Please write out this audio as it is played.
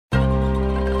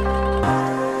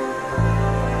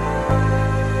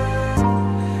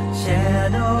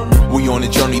on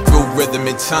a journey through rhythm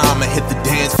and time. I hit the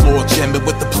dance floor, jamming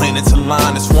with the planets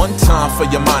aligned. It's one time for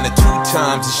your mind and two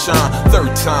times to shine.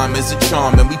 Third time is a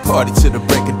charm, and we party till the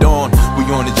break of dawn. We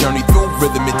on a journey through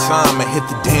rhythm and time. I hit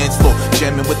the dance floor,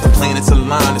 jamming with the planets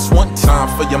aligned. It's one time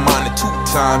for your mind and two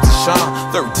times to shine.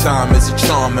 Third time is a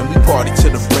charm, and we party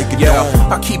till the break of dawn.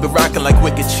 I keep it rocking like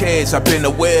wicked chairs. I've been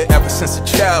aware ever since a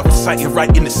child, reciting right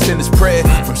in the sinner's prayer.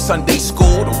 From Sunday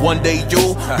school to one day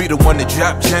you'll be the one that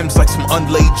dropped gems like some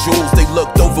unlaid jewels. They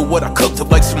looked over what I cooked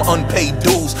up like some unpaid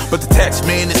dues, but the tax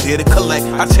man is here to collect.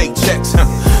 I take checks,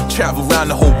 travel around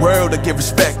the whole world to give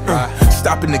respect.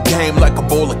 Stopping the game like a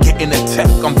bowler getting a tech.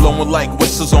 I'm blowing like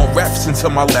whistles on refs until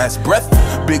my last breath.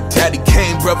 Big Daddy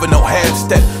Kane, brother, no half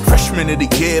step. Freshman of the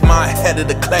year, my head of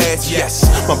the class, yes.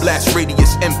 My blast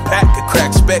radius impact could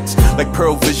crack specs like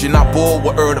Pearl Vision. I bore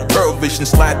with the Pearl Vision.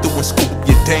 Slide through and scoop up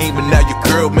your dame, and now your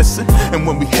girl missing. And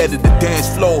when we headed the dance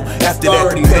floor, after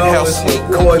that the penthouse suite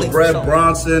complete. Brett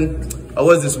Bronson.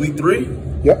 What is this, week 3?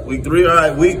 Yep. Week 3, all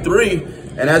right, week 3.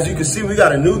 And as you can see, we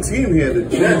got a new team here, the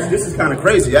Gents. This is kind of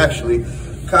crazy, actually.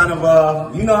 Kind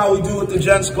of, you know how we do with the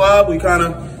Gent Squad? We kind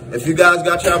of, if you guys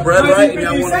got your bread right and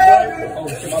y'all want to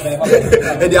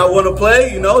play, and y'all want to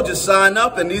play, you know, just sign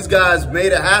up. And these guys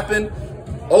made it happen.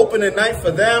 Opening night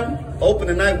for them.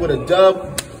 Opening night with a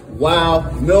dub.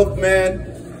 Wow, Milkman.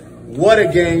 What a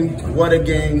game, what a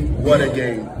game, what a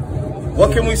game.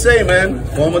 What can we say, man?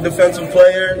 Former defensive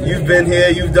player, you've been here,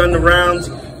 you've done the rounds,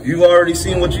 you've already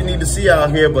seen what you need to see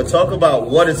out here, but talk about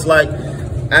what it's like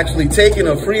actually taking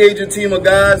a free agent team of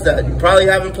guys that you probably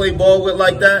haven't played ball with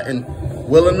like that and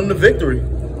willing them to victory.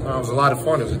 It was a lot of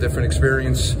fun. It was a different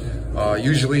experience.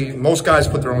 Usually, most guys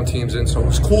put their own teams in, so it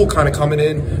was cool kind of coming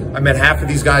in. I met half of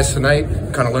these guys tonight,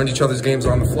 kind of learned each other's games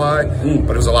on the fly,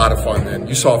 but it was a lot of fun, man.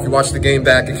 You saw, if you watched the game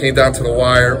back, it came down to the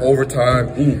wire,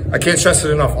 overtime. I can't stress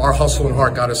it enough. Our hustle and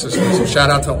heart got us this way, so shout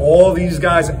out to all these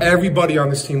guys. Everybody on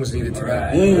this team was needed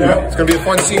tonight. It's going to be a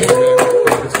fun season, man.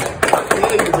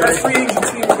 Best free agent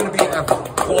team we're going to be ever.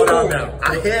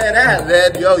 I hear that,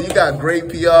 man. Yo, you got great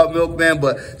PR, Milkman.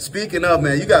 But speaking of,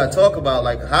 man, you got to talk about,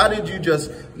 like, how did you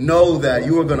just know that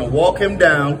you were going to walk him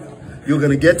down, you were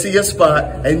going to get to your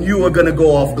spot, and you were going to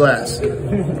go off glass? I've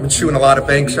been shooting a lot of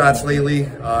bank shots lately.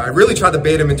 I really tried to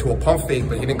bait him into a pump fake,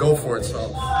 but he didn't go for it,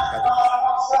 so.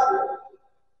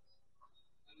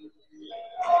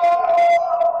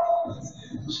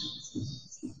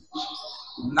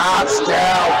 Knocks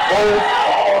down both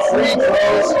free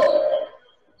throws.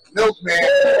 Milkman. Had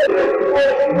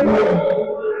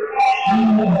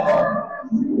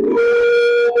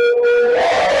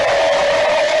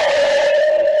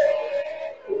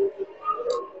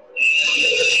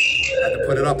to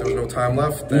put it up. There was no time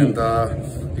left, and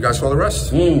you guys saw the rest.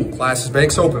 Class is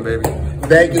Bank's open, baby.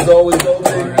 Bank is always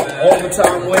open.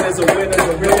 Overtime winners are winners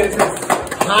are winners.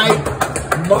 Hype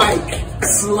Mike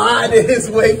sliding his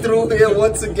way through here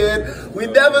once again. We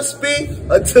never speak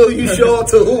until you show up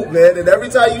to hoop, man. And every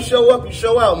time you show up, you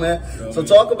show out, man. So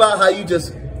talk about how you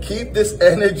just keep this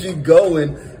energy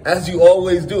going as you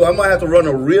always do. I might have to run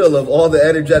a reel of all the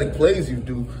energetic plays you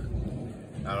do.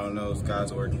 I don't know, this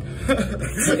guy's working.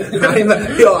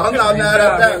 Yo, I'm not mad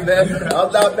at that, man.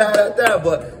 I'm not mad at that.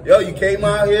 But, yo, you came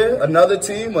out here, another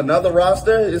team, another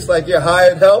roster. It's like you're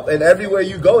hired help, and everywhere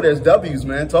you go, there's W's,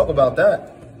 man. Talk about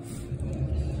that.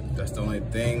 That's the only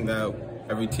thing that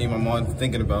every team I'm on is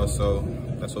thinking about, so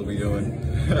that's what we're doing.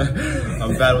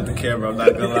 I'm bad with the camera, I'm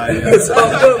not gonna lie. It's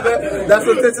all good, man. That's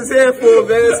what this is here for,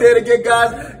 man. It's here to get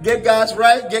guys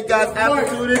right, get guys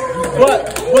aptituded.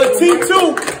 But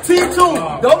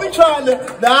T2, don't be trying to,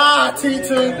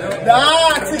 T2,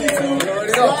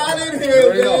 slide in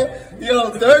here, man.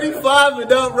 Yo, 35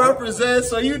 and up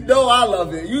represents, so you know I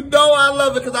love it. You know I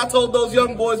love it because I told those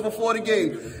young boys before the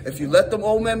game, if you let them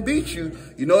old men beat you,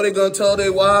 you know they're going to tell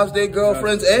their wives, their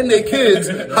girlfriends, and their kids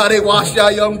how they wash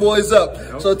y'all young boys up.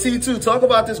 So T2, talk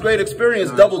about this great experience,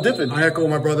 double dipping. I echo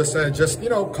what my brother said, just, you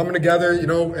know, coming together, you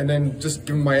know, and then just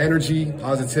giving my energy,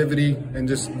 positivity, and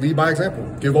just lead by example.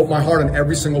 Give up my heart on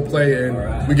every single play,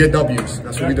 and we get W's.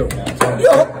 That's what we do.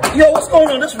 Yo, what's going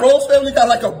on? This Rose family got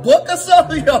like a book or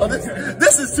something? Yo,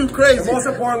 this is too crazy. And most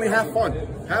importantly, have fun.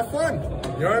 Have fun. You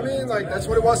know what I mean? Like, that's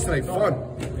what it was tonight, fun.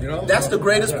 You know? That's the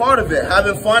greatest part of it,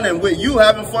 having fun, and with you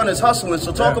having fun is hustling.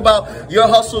 So talk about your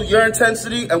hustle, your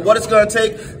intensity, and what it's going to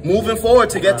take moving forward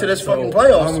to get to this fucking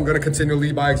playoffs. I'm going to continue to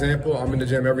lead by example. I'm in the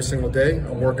gym every single day.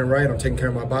 I'm working right. I'm taking care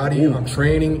of my body. I'm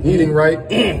training, eating right,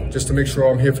 just to make sure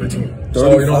I'm here for the team.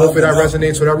 So, you know, hopefully that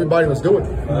resonates with everybody. Let's do it.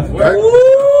 Right?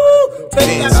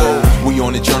 We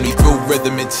on a journey through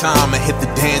rhythm and time. I hit the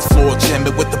dance floor,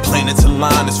 jamming with the planets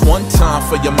aligned. It's one time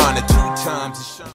for your mind and two times to shine.